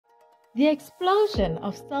The explosion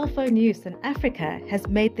of cell phone use in Africa has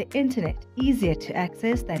made the internet easier to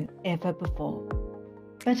access than ever before.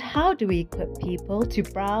 But how do we equip people to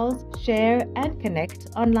browse, share, and connect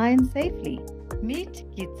online safely? Meet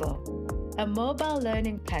Kitso, a mobile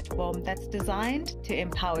learning platform that's designed to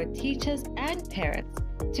empower teachers and parents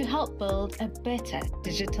to help build a better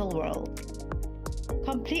digital world.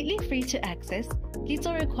 Completely free to access,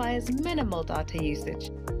 Kitso requires minimal data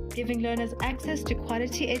usage, giving learners access to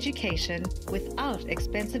quality education without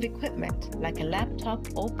expensive equipment like a laptop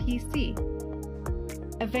or PC.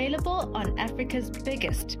 Available on Africa's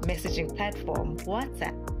biggest messaging platform,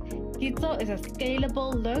 WhatsApp, Kitso is a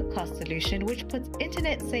scalable, low-cost solution which puts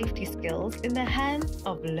internet safety skills in the hands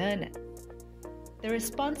of learners. The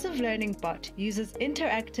responsive learning bot uses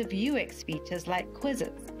interactive UX features like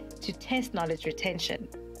quizzes to test knowledge retention.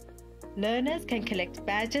 Learners can collect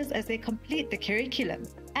badges as they complete the curriculum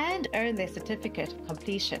and earn their certificate of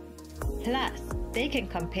completion. Plus, they can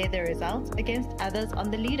compare their results against others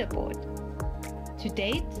on the leaderboard. To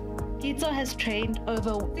date, Kitso has trained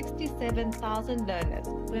over 67,000 learners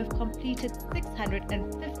who have completed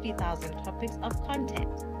 650,000 topics of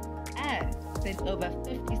content and sent over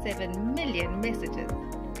 57 million messages.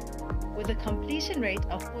 With a completion rate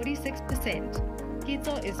of 46%,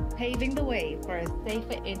 Kitso is paving the way for a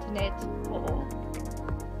safer internet for all.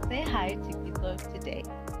 Say hi to Kitso today.